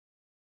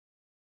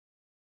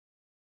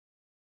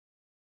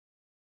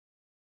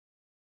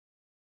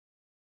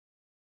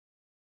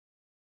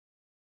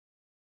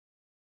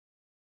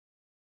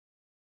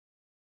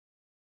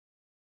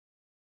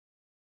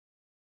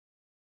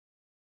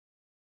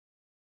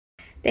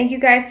Thank you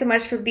guys so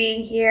much for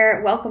being here.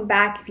 Welcome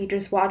back if you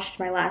just watched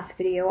my last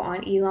video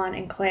on Elon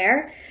and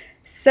Claire.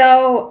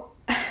 So,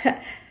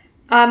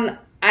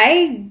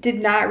 I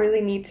did not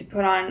really need to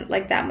put on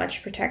like that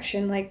much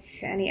protection, like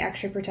any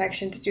extra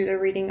protection to do the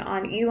reading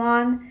on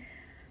Elon.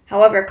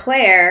 However,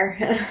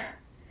 Claire,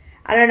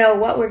 I don't know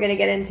what we're going to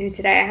get into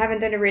today. I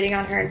haven't done a reading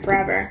on her in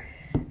forever.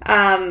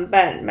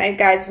 But my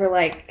guides were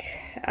like,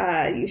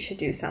 you should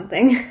do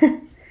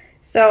something.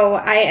 So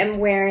I am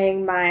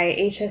wearing my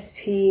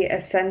HSP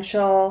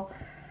Essential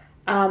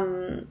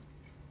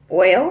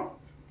oil,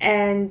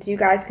 and you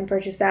guys can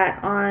purchase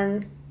that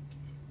on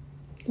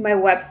my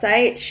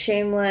website,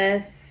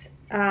 Shameless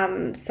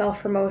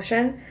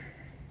Self-Promotion.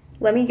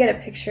 Let me get a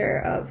picture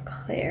of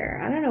Claire.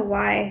 I don't know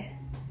why.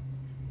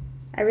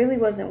 I really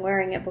wasn't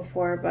wearing it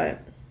before, but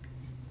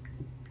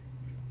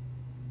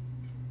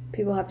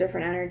people have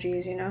different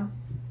energies, you know?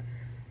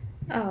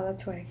 Oh,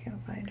 that's why I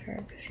can't find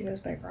her, because she goes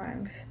by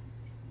Grimes.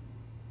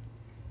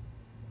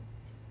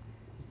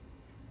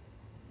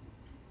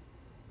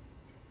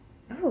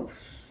 Oh.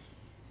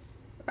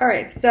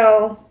 Alright,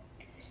 so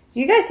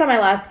you guys saw my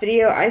last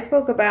video. I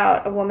spoke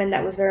about a woman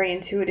that was very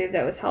intuitive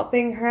that was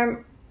helping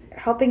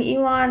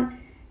Elon,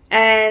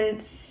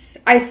 and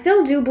I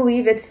still do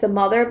believe it's the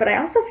mother, but I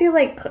also feel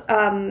like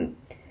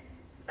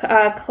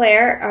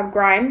Claire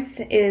Grimes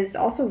is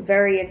also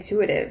very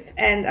intuitive,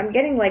 and I'm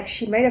getting like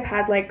she might have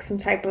had like some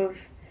type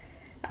of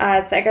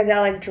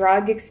psychedelic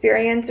drug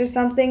experience or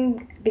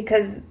something,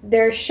 because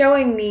they're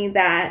showing me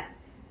that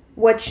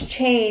what's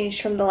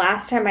changed from the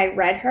last time I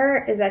read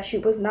her is that she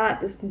was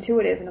not this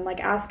intuitive, and I'm like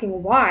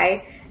asking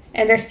why,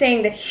 and they're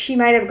saying that she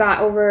might have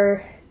done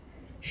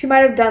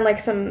like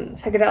some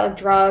psychedelic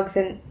drugs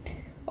and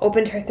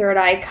opened her third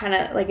eye kind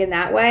of like in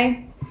that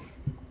way.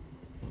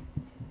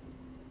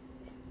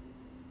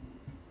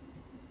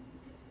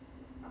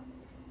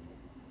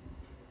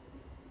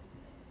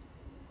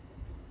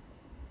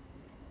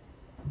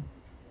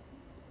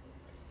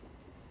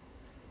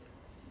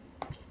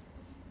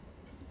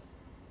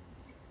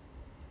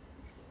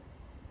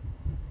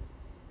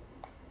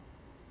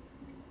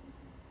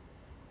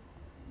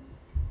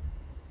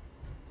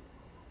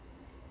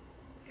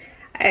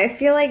 I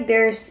feel like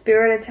there's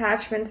spirit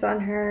attachments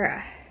on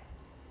her.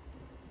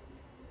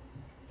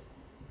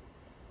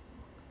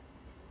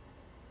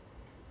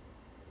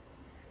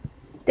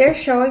 They're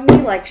showing me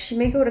like she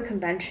may go to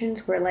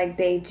conventions where like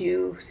they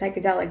do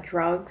psychedelic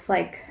drugs,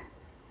 like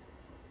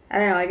I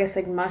don't know, I guess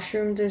like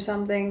mushrooms or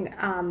something,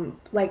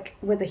 like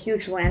with a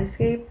huge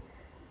landscape.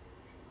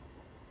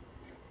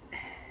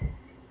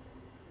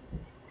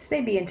 This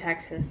may be in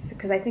Texas,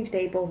 because I think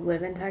they both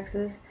live in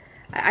Texas.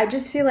 I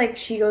just feel like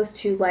she goes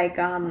to like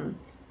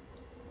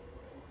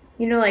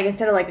you know, like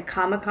instead of like a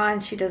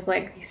Comic-Con, she does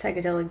like these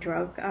psychedelic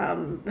drug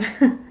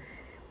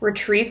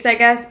retreats, I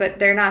guess, but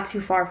they're not too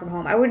far from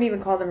home. I wouldn't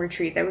even call them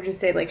retreats. I would just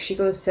say like she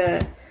goes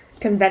to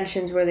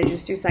conventions where they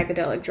just do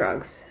psychedelic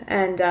drugs.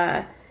 And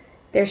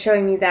they're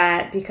showing me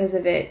that because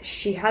of it,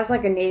 she has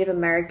like a Native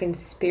American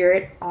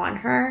spirit on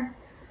her.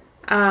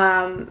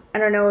 I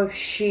don't know if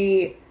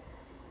she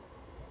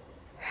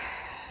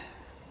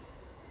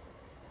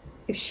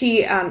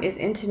is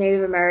into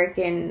Native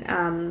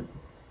American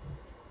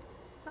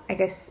I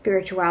guess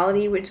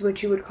spirituality, which is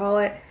what you would call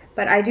it.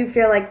 But I do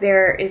feel like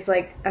there is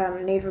like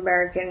Native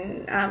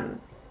American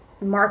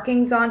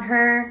markings on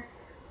her.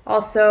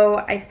 Also,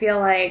 I feel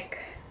like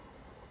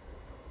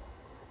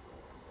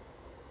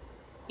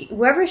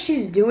wherever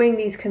she's doing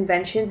these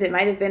conventions, it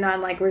might have been on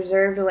like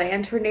reserved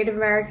land for Native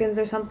Americans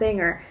or something,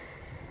 or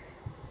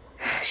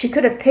she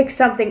could have picked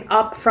something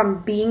up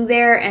from being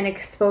there and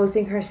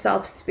exposing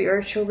herself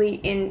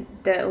spiritually in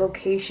the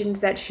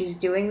locations that she's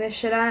doing this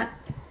shit at.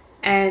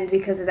 And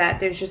because of that,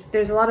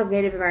 there's a lot of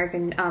Native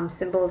American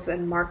symbols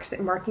and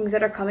markings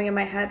that are coming in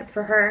my head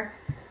for her.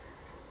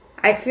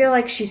 I feel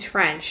like she's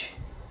French.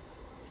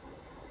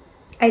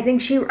 I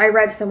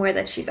read somewhere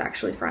that she's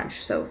actually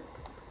French, so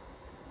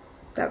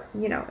that,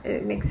 you know,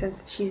 it makes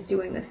sense that she's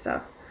doing this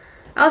stuff.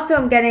 Also,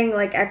 I'm getting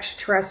like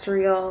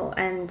extraterrestrial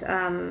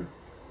and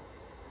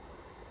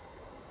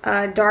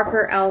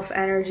darker elf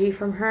energy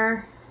from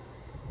her.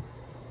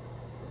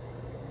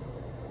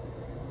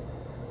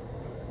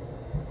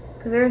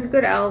 Because there's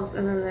good elves,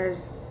 and then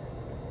there's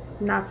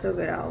not so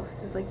good elves.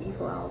 There's like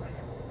evil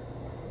elves.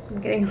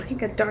 I'm getting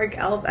like a dark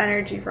elf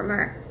energy from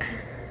her.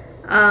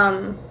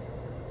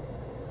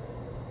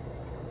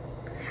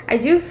 I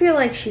do feel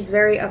like she's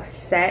very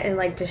upset and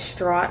like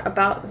distraught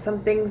about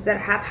some things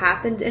that have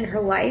happened in her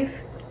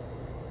life.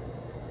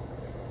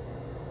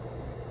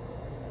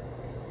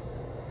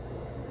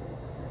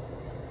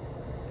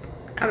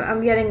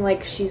 I'm getting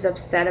like she's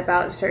upset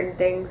about certain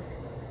things.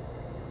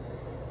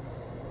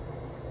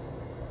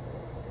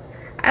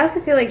 I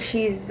also feel like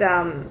she's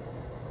not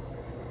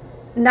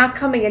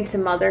coming into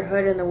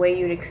motherhood in the way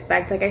you'd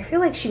expect. Like, I feel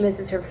like she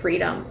misses her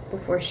freedom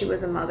before she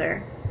was a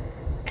mother.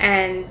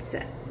 And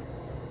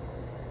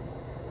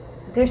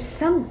there's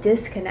some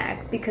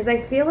disconnect, because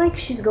I feel like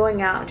she's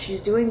going out,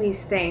 she's doing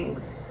these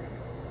things,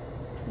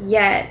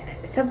 yet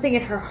something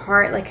in her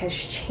heart like has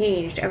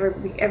changed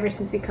ever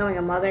since becoming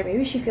a mother.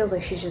 Maybe she feels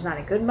like she's just not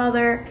a good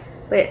mother,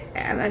 but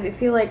I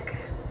feel like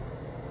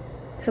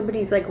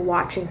somebody's like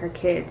watching her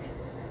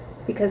kids,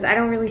 because I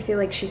don't really feel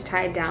like she's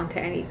tied down to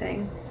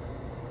anything.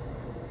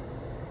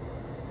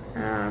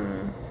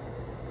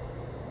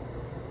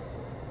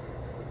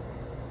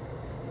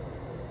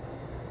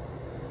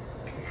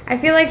 I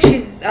feel like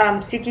she's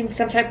seeking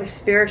some type of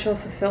spiritual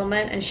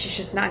fulfillment, and she's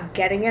just not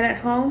getting it at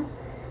home.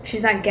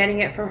 She's not getting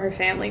it from her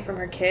family, from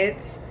her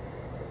kids.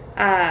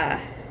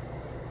 I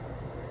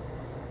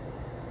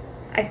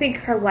think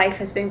her life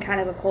has been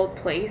kind of a cold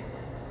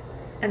place,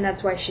 and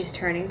that's why she's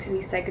turning to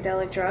these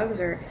psychedelic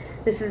drugs. Or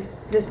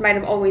this might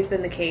have always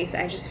been the case.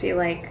 I just feel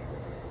like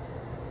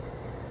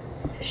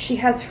she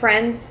has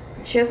friends.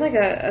 She has like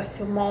a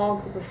small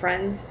group of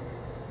friends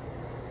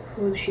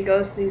who she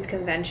goes to these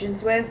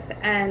conventions with,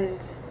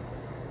 and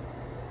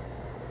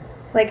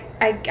like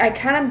I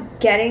kind of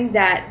getting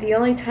that the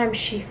only time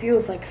she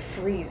feels like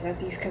free is at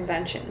these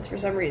conventions for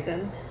some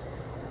reason.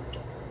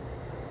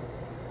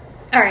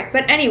 Alright,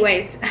 but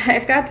anyways,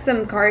 I've got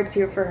some cards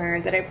here for her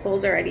that I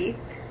pulled already.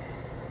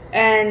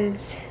 And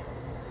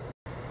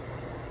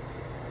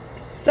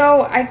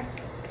so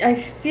I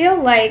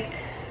feel like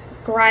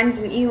Grimes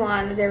and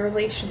Elon, their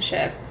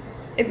relationship,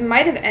 it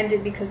might have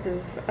ended because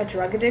of a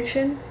drug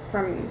addiction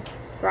from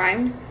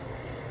Grimes.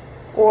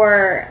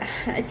 Or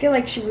I feel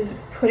like she was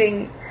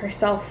putting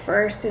herself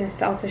first in a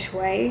selfish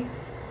way.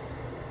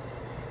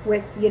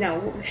 With, you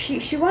know,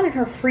 she wanted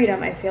her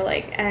freedom, I feel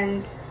like.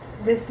 And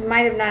this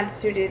might have not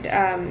suited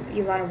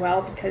Elon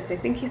well, because I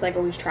think he's like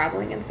always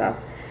traveling and stuff.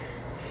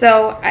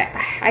 So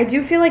I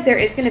do feel like there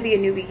is going to be a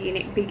new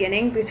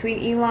beginning between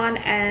Elon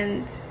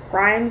and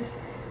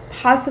Grimes,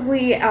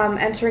 possibly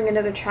entering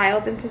another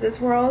child into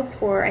this world,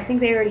 or I think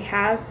they already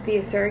have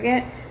via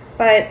surrogate.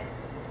 But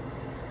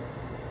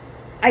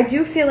I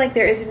do feel like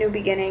there is a new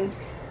beginning.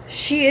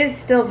 She is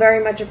still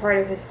very much a part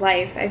of his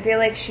life. I feel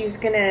like she's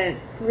going to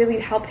really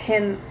help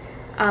him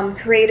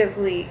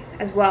creatively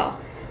as well.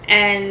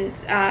 And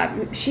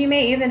she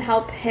may even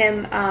help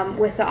him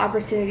with the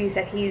opportunities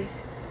that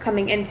he's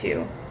coming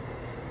into.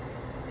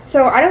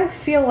 So I don't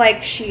feel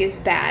like she is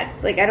bad.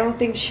 Like, I don't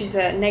think she's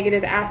a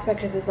negative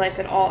aspect of his life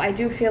at all. I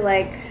do feel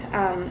like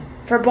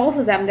for both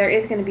of them, there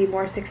is going to be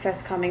more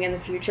success coming in the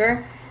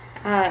future.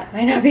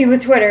 Might not be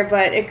with Twitter,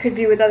 but it could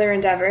be with other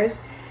endeavors.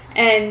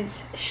 And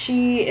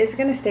she is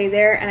going to stay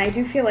there. And I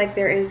do feel like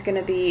there is going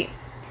to be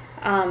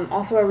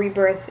also a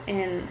rebirth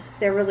in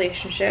their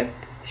relationship.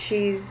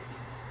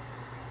 He's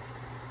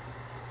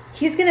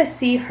going to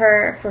see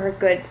her for her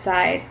good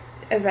side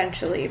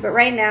eventually. But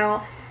right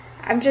now,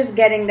 I'm just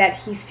getting that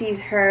he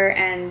sees her,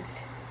 and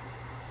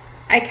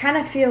I kind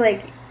of feel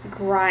like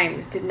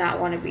Grimes did not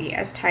want to be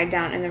as tied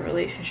down in the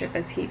relationship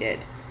as he did,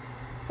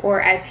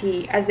 or as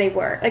they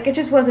were. Like, it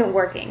just wasn't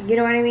working. You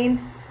know what I mean?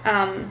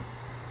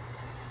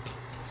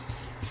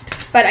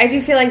 But I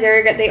do feel like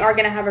they are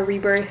going to have a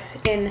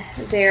rebirth in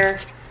their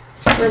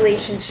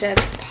relationship.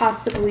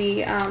 Possibly,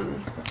 you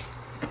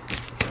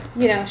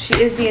know,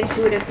 she is the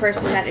intuitive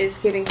person that is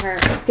giving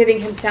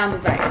him sound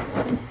advice.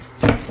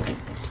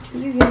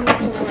 Can you give me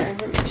some more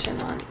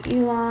information on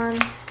Elon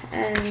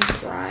and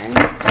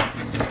Grimes?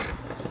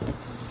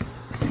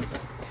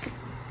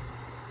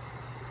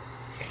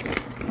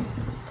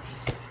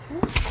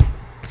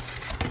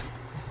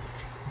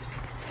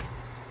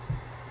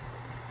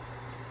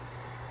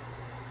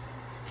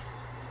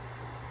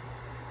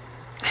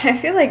 I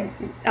feel like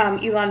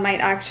Elon might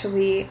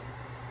actually...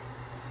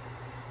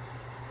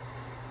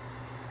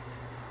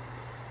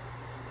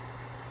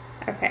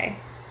 Okay.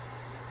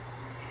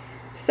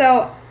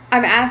 So,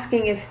 I'm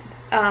asking if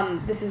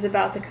this is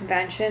about the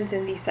conventions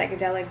and these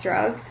psychedelic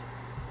drugs.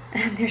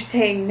 And they're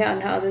saying,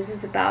 no, this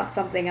is about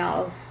something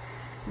else.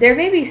 There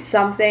may be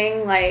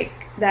something like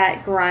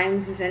that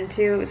Grimes is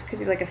into. This could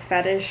be like a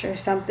fetish or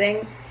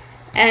something.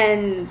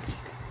 And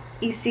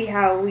you see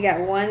how we got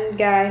one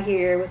guy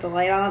here with the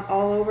light on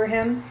all over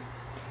him.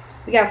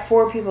 We got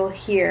 4 people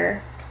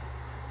here.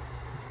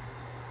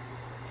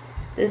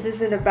 This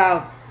isn't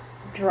about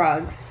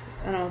drugs,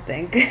 I don't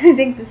think. I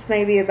think this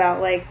may be about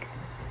like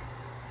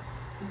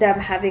them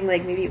having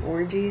like maybe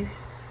orgies.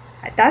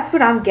 That's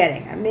what I'm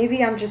getting.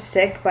 Maybe I'm just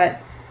sick,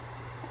 but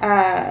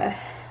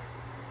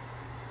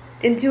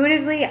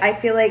intuitively I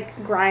feel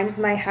like Grimes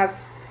might have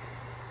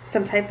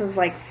some type of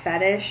like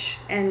fetish,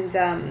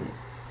 and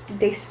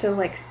they still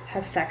like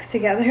have sex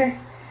together,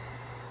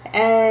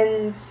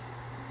 and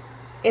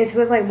it's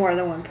with like more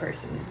than one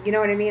person. You know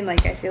what I mean?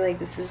 Like, I feel like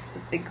this is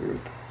a big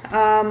group.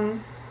 I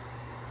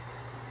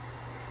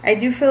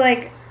do feel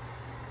like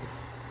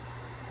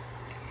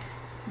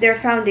their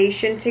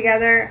foundation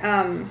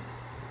together,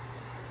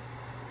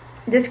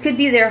 this could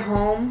be their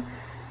home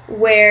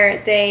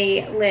where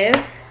they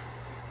live,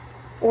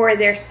 or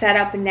their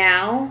setup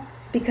now,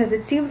 because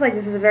it seems like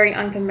this is a very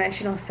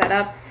unconventional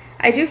setup.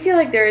 I do feel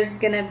like there is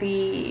going to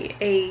be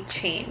a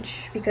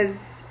change,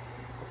 because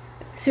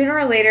sooner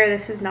or later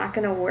this is not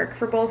going to work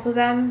for both of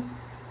them.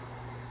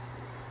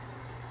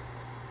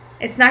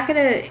 It's not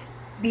going to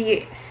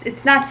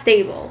it's not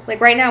stable. Like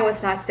right now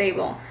it's not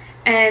stable.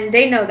 And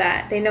they know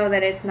that. They know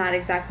that it's not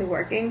exactly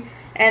working.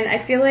 And I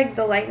feel like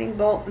the lightning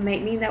bolt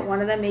might mean that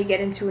one of them may get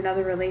into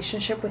another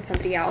relationship with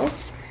somebody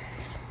else.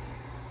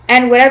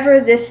 And whatever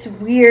this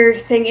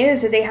weird thing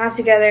is that they have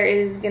together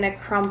is going to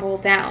crumble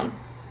down.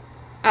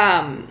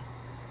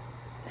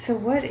 So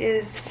what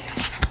is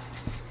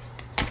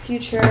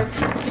future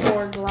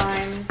for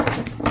Grimes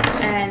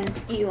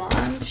and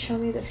Elon? Show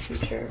me the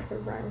future for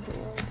Grimes and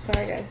Elon.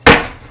 Sorry, guys.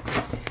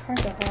 These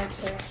cards are hard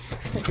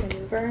to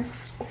maneuver.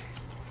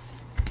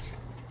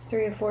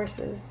 Three of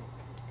Forces.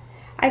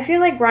 I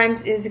feel like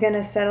Grimes is going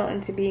to settle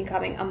into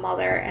becoming a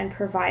mother and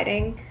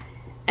providing.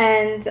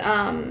 And,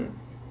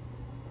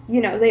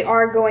 you know, they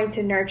are going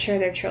to nurture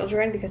their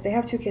children because they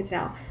have 2 kids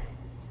now.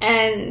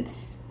 And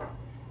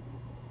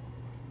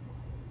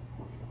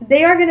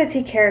they are going to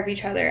take care of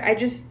each other. I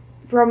just,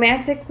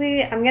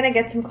 romantically, I'm going to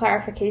get some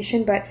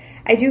clarification, but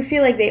I do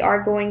feel like they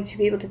are going to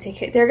be able to take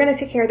care. They're going to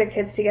take care of their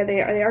kids together.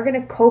 They are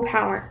going to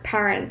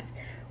co-parent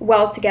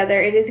well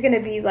together. It is going to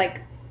be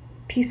like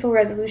peaceful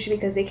resolution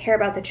because they care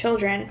about the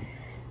children.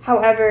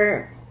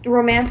 However,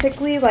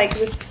 romantically, like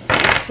this,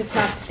 it's just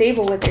not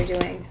stable what they're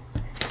doing.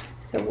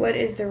 So what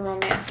is the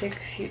romantic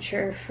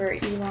future for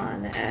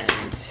Elon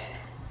and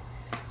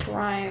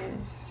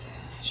Grimes?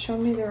 Show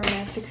me the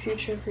romantic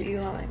future for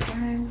Elon and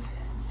Grimes,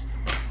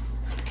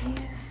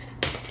 please.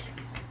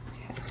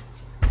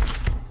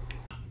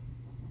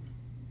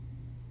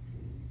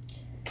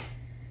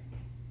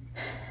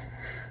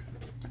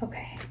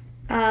 Okay.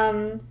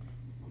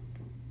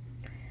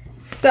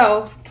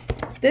 So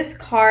this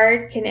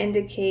card can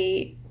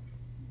indicate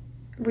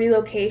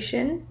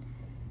relocation,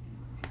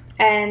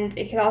 and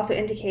it can also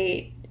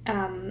indicate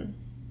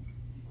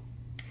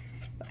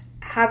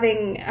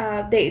having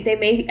they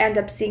may end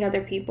up seeing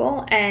other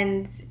people,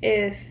 and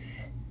if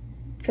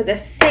for the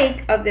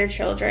sake of their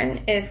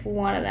children, if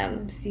one of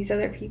them sees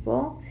other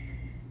people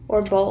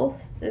or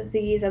both,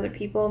 these other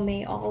people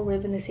may all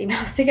live in the same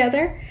house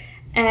together,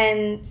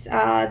 and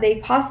they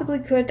possibly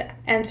could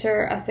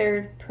enter a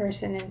third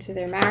person into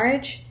their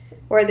marriage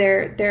or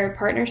their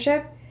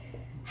partnership.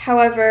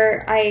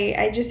 However,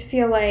 I just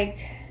feel like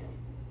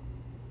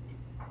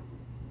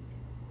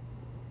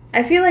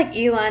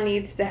Elon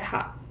needs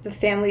the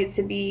family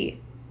to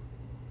be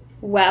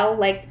well,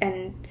 like,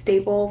 and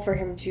stable for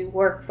him to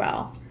work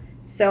well.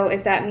 So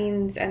if that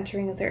means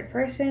entering a third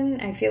person,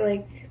 I feel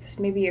like this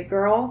may be a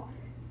girl.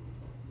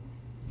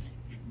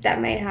 That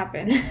might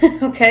happen.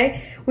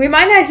 Okay? We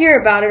might not hear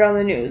about it on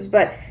the news,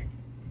 but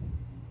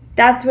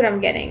that's what I'm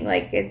getting.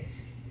 Like,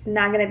 it's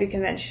not going to be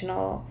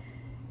conventional,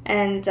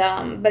 and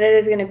but it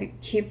is going to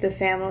keep the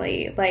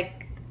family,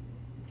 like,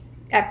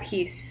 at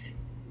peace.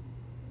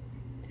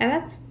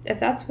 And if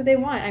that's what they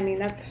want, I mean,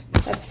 that's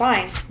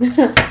fine.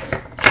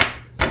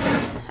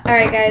 All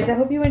right, guys, I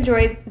hope you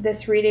enjoyed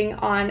this reading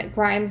on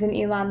Grimes and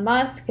Elon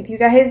Musk. If you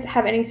guys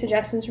have any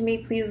suggestions for me,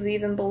 please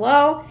leave them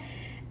below.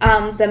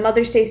 The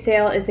Mother's Day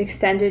sale is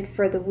extended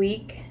for the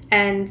week,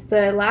 and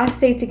the last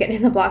day to get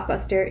in the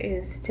Blockbuster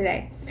is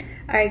today.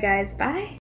 All right, guys, bye.